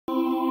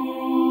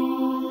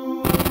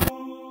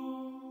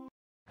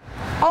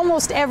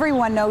Almost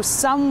everyone knows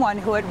someone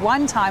who at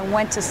one time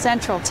went to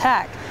Central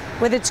Tech.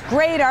 With its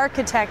great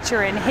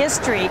architecture and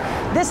history,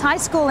 this high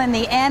school in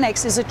the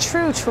annex is a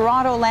true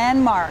Toronto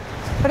landmark.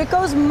 But it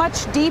goes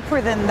much deeper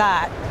than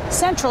that.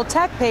 Central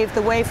Tech paved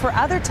the way for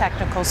other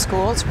technical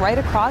schools right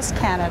across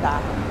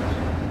Canada.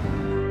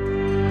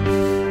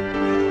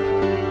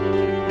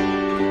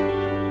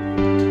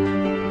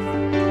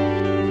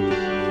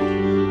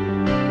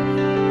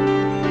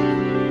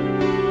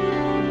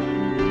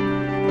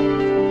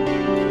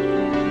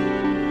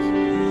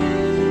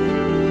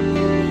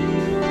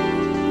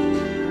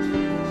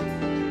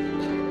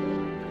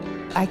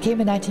 I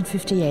came in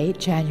 1958,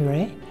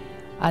 January,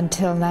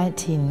 until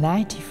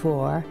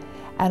 1994,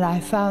 and I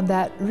found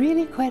that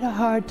really quite a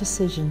hard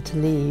decision to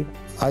leave.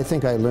 I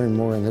think I learned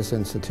more in this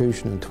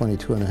institution in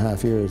 22 and a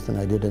half years than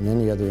I did in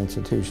any other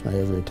institution I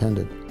ever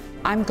attended.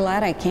 I'm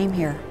glad I came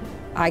here.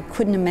 I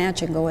couldn't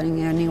imagine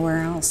going anywhere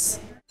else.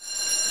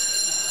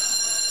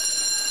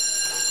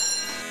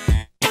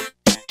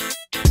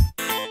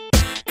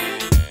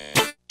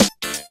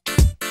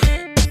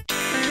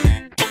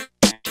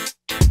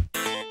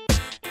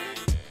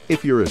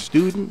 If you're a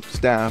student,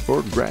 staff,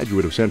 or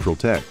graduate of Central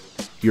Tech,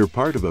 you're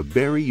part of a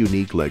very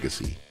unique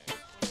legacy.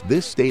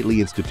 This stately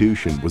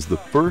institution was the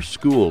first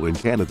school in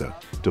Canada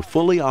to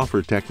fully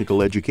offer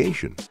technical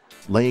education,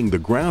 laying the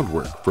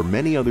groundwork for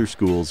many other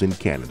schools in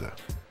Canada.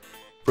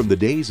 From the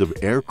days of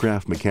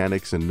aircraft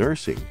mechanics and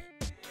nursing,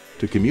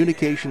 to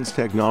communications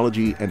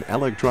technology and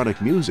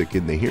electronic music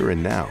in the here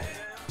and now,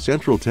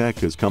 Central Tech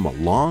has come a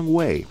long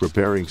way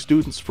preparing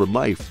students for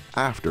life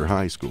after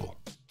high school.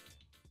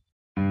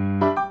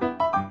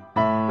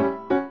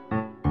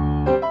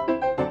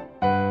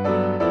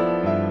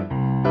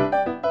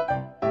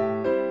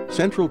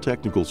 Central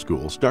Technical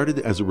School started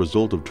as a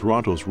result of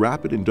Toronto's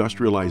rapid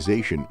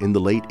industrialization in the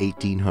late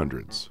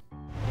 1800s.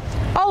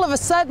 All of a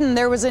sudden,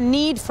 there was a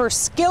need for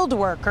skilled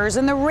workers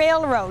in the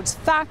railroads,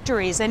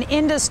 factories, and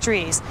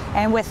industries.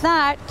 And with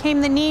that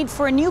came the need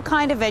for a new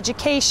kind of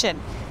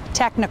education,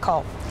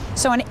 technical.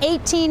 So in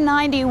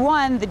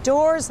 1891, the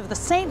doors of the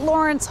St.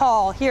 Lawrence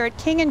Hall here at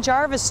King and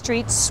Jarvis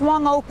Street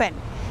swung open,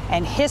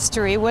 and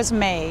history was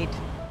made.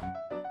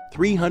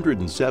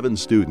 307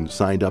 students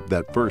signed up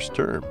that first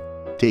term,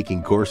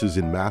 taking courses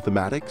in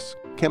mathematics,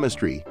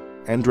 chemistry,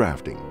 and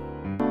drafting.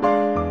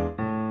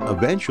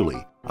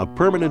 Eventually, a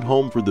permanent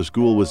home for the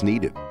school was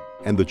needed,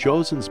 and the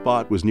chosen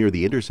spot was near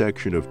the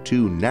intersection of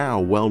two now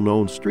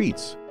well-known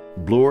streets,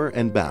 Bloor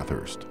and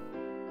Bathurst.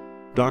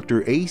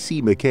 Dr.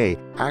 A.C. McKay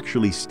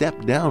actually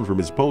stepped down from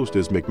his post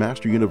as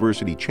McMaster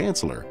University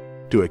Chancellor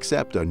to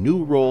accept a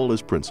new role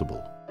as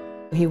principal.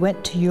 He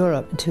went to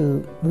Europe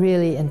to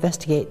really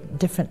investigate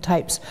different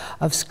types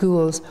of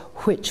schools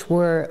which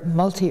were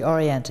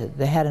multi-oriented.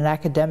 They had an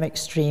academic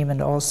stream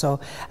and also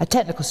a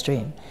technical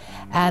stream.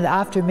 And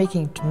after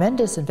making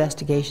tremendous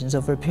investigations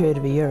over a period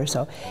of a year or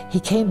so, he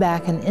came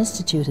back and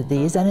instituted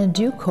these, and in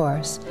due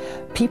course,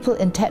 people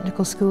in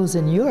technical schools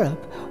in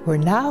Europe were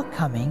now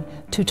coming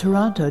to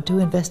Toronto to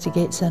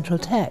investigate Central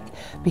Tech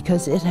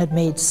because it had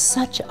made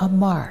such a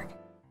mark.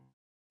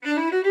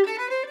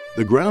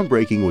 The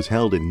groundbreaking was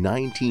held in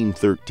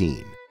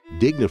 1913,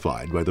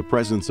 dignified by the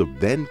presence of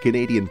then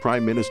Canadian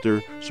Prime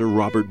Minister Sir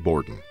Robert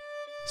Borden.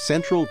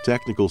 Central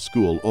Technical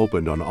School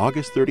opened on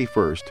August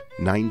 31st,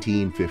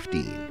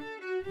 1915.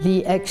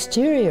 The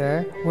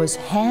exterior was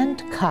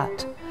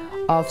hand-cut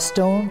of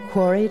stone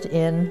quarried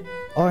in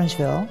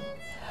Orangeville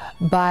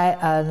by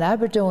an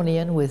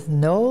Aberdonian with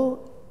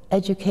no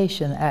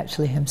education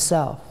actually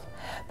himself.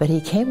 But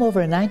he came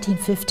over in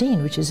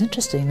 1915, which is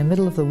interesting, in the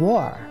middle of the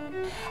war.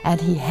 And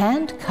he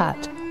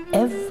hand-cut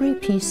every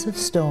piece of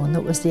stone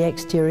that was the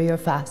exterior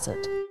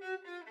facet.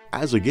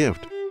 As a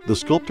gift, the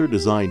sculptor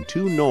designed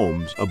two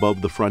gnomes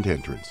above the front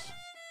entrance.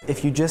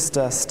 If you just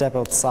step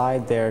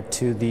outside there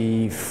to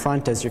the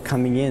front as you're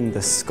coming in,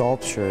 the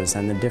sculptures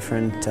and the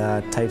different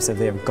types of,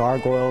 they have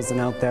gargoyles and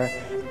out there.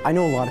 I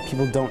know a lot of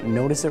people don't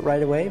notice it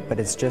right away, but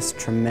it's just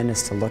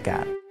tremendous to look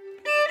at.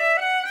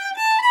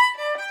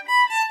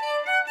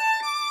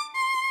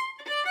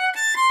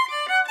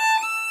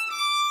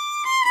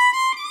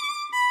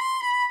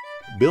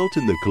 Built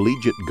in the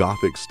collegiate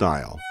Gothic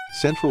style,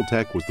 Central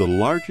Tech was the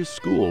largest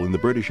school in the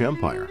British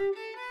Empire,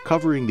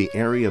 covering the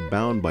area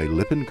bound by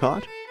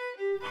Lippincott,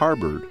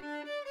 Harvard,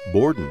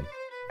 Borden,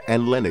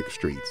 and Lennox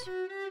Streets.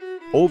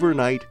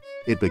 Overnight,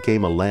 it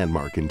became a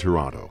landmark in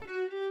Toronto.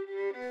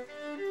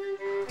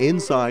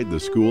 Inside, the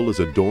school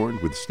is adorned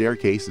with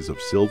staircases of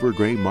silver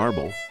gray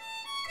marble,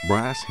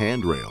 brass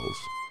handrails,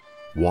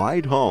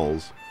 wide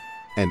halls,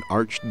 and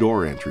arched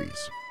door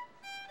entries.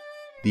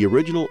 The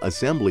original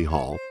assembly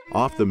hall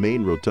off the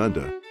main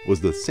rotunda was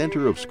the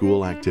center of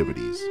school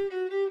activities.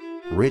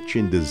 Rich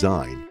in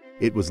design,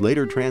 it was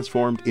later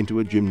transformed into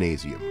a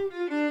gymnasium.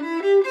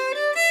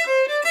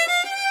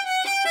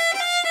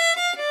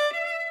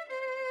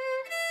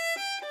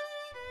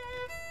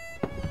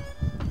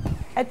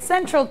 At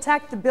Central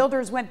Tech, the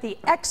builders went the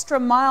extra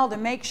mile to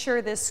make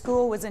sure this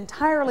school was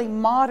entirely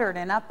modern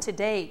and up to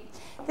date.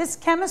 This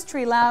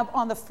chemistry lab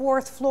on the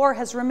 4th floor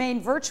has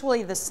remained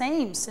virtually the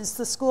same since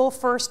the school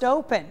first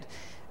opened.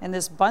 And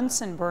this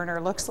Bunsen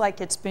burner looks like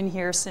it's been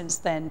here since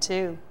then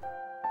too.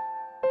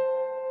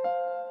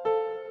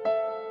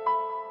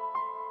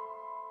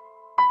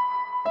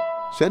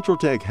 Central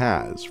Tech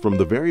has, from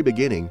the very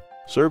beginning,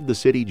 served the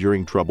city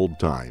during troubled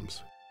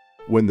times.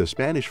 When the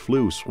Spanish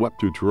flu swept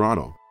through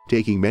Toronto,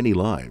 taking many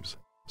lives,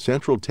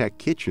 Central Tech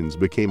Kitchens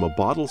became a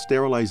bottle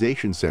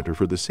sterilization center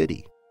for the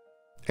city.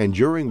 And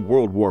during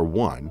World War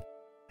I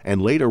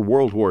and later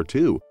World War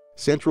II,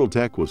 Central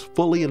Tech was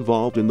fully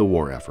involved in the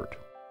war effort.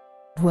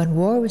 When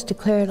war was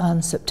declared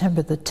on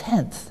September the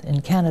 10th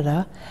in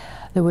Canada,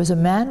 there was a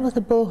man with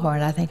a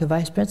bullhorn, I think a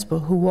vice principal,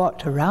 who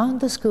walked around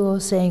the school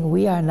saying,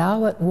 "We are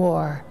now at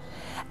war."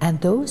 And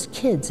those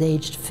kids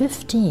aged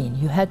 15,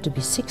 you had to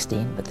be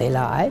 16, but they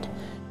lied,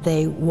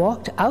 they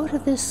walked out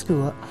of this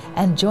school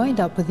and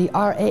joined up with the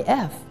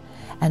RAF.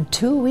 And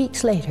 2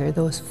 weeks later,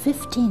 those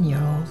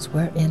 15-year-olds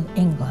were in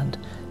England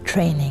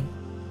training.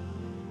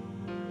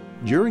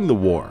 During the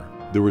war,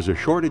 there was a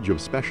shortage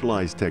of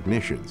specialized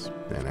technicians,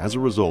 and as a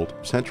result,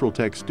 Central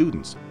Tech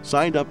students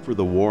signed up for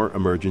the War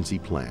Emergency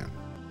Plan.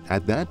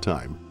 At that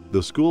time,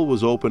 the school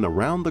was open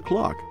around the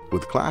clock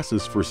with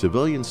classes for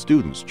civilian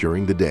students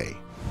during the day.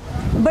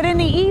 But in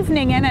the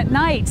evening and at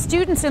night,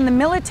 students in the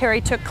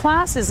military took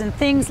classes in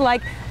things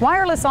like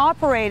wireless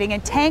operating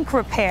and tank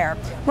repair.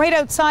 Right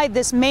outside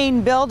this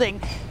main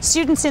building,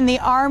 students in the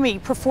Army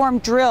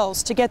performed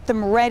drills to get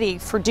them ready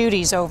for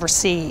duties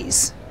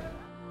overseas.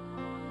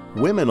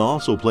 Women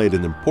also played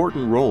an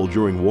important role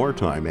during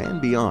wartime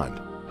and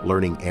beyond,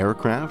 learning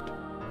aircraft,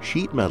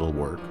 sheet metal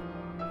work,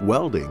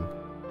 welding,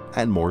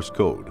 and Morse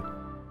code.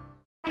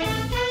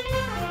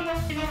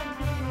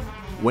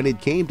 When it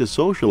came to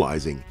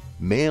socializing,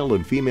 male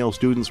and female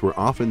students were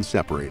often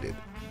separated.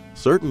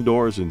 Certain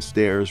doors and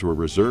stairs were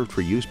reserved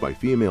for use by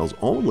females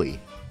only,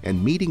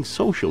 and meeting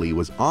socially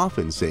was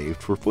often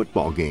saved for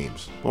football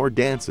games or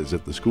dances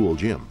at the school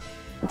gym.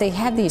 They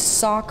had these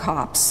sock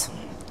hops,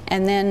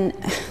 and then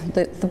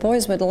the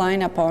boys would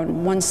line up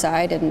on one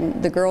side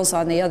and the girls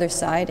on the other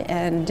side,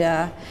 and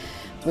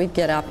we'd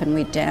get up and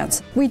we'd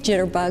dance. We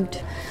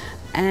jitterbugged,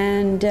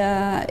 and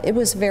it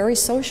was very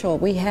social.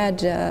 We had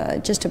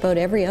just about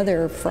every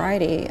other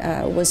Friday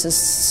was a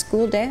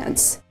school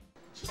dance.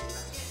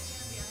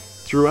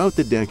 Throughout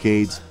the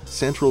decades,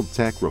 Central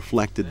Tech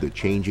reflected the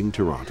changing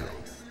Toronto.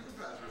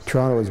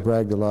 Toronto has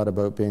bragged a lot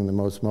about being the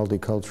most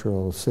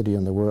multicultural city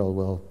in the world.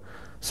 Well,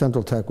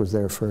 Central Tech was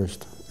there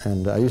first.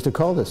 And I used to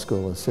call this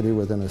school a city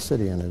within a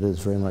city, and it is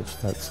very much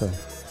that so.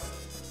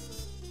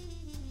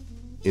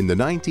 In the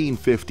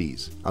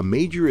 1950s, a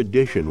major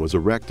addition was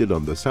erected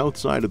on the south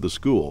side of the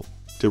school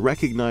to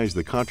recognize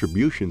the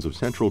contributions of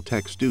Central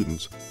Tech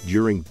students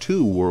during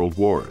 2 world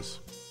wars.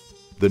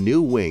 The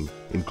new wing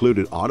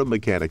included auto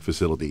mechanic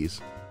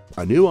facilities,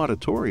 a new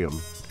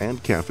auditorium,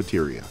 and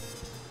cafeteria.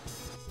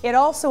 It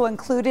also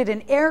included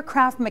an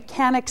aircraft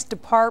mechanics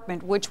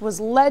department, which was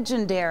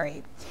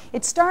legendary.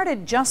 It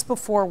started just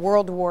before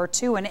World War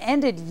II and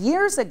ended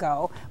years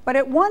ago, but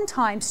at one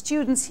time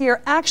students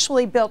here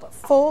actually built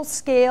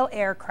full-scale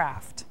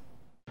aircraft.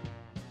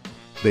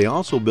 They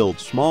also built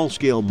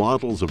small-scale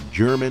models of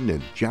German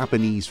and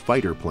Japanese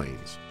fighter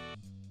planes.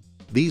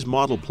 These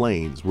model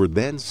planes were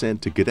then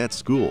sent to cadet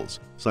schools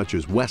such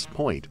as West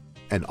Point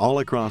and all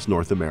across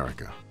North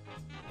America.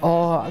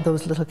 All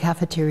those little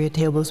cafeteria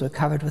tables were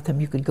covered with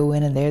them. You could go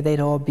in and there they'd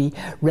all be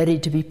ready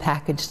to be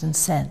packaged and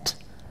sent.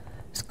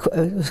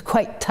 It was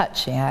quite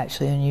touching,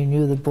 actually, and you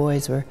knew the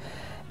boys were,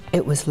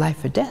 it was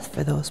life or death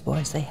for those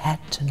boys. They had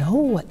to know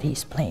what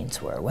these planes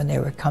were when they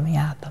were coming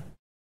at them.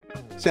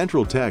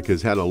 Central Tech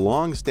has had a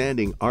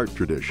long-standing art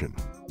tradition.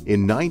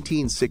 In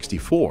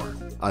 1964,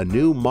 a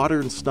new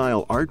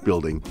modern-style art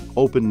building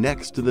opened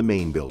next to the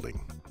main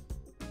building.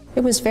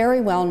 It was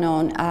very well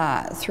known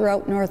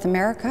throughout North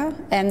America,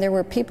 and there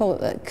were people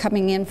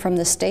coming in from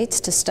the States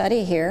to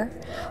study here.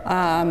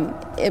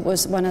 It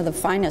was one of the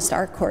finest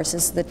art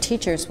courses. The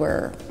teachers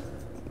were,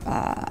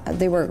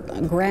 they were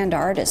grand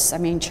artists. I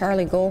mean,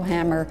 Charlie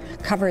Goldhammer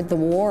covered the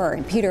war,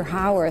 and Peter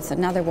Howarth,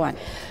 another one.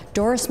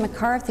 Doris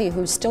McCarthy,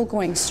 who's still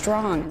going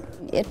strong.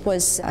 It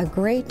was a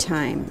great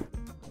time.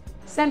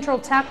 Central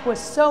Tech was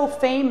so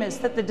famous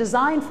that the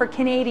design for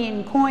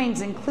Canadian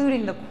coins,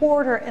 including the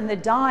quarter and the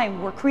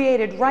dime, were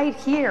created right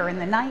here in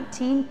the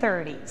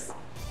 1930s.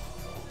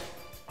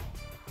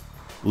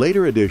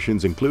 Later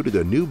additions included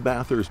a new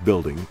Bathurst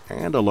building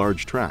and a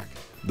large track,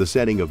 the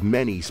setting of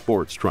many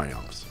sports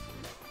triumphs.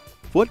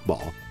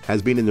 Football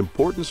has been an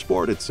important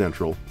sport at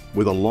Central,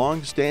 with a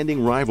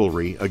long-standing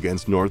rivalry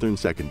against Northern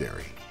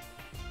Secondary.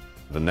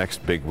 The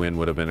next big win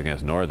would have been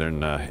against Northern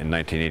in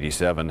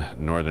 1987.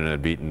 Northern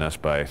had beaten us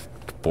by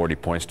 40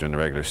 points during the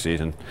regular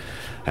season,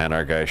 and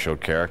our guys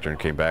showed character and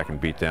came back and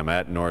beat them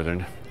at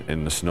Northern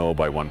in the snow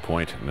by 1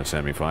 point in the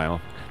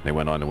semifinal. They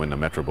went on to win the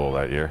Metro Bowl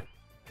that year.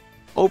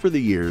 Over the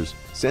years,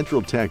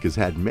 Central Tech has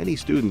had many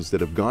students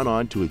that have gone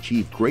on to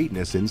achieve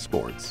greatness in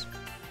sports.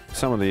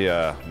 Some of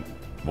the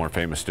more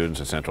famous students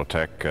at Central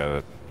Tech,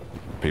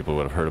 people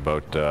would have heard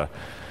about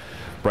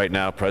Right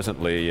now,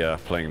 presently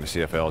playing in the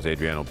CFL is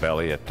Adriano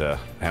Belli at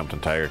Hamilton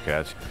Tiger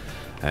Cats,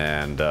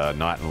 and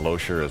Naughton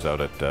Loescher is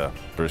out at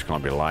British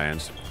Columbia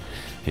Lions.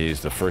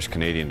 He's the first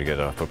Canadian to get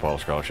a football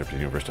scholarship to the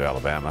University of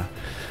Alabama.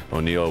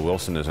 O'Neill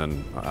Wilson is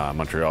in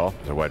Montreal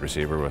as a wide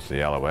receiver with the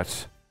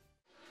Alouettes.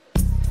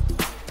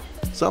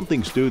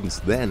 Something students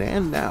then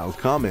and now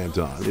comment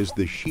on is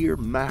the sheer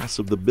mass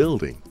of the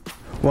building.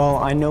 Well,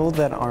 I know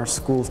that our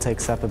school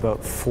takes up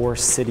about 4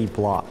 city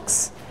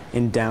blocks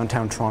in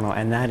downtown Toronto,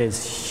 and that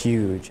is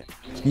huge.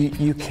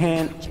 You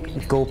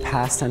can't go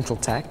past Central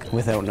Tech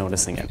without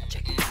noticing it.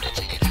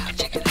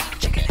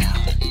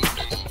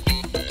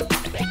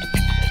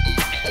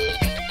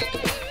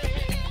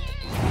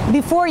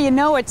 Before you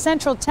know it,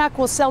 Central Tech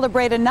will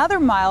celebrate another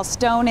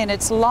milestone in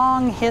its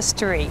long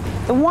history,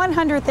 the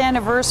 100th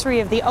anniversary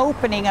of the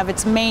opening of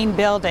its main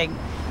building.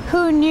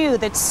 Who knew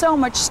that so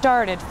much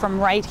started from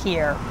right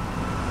here?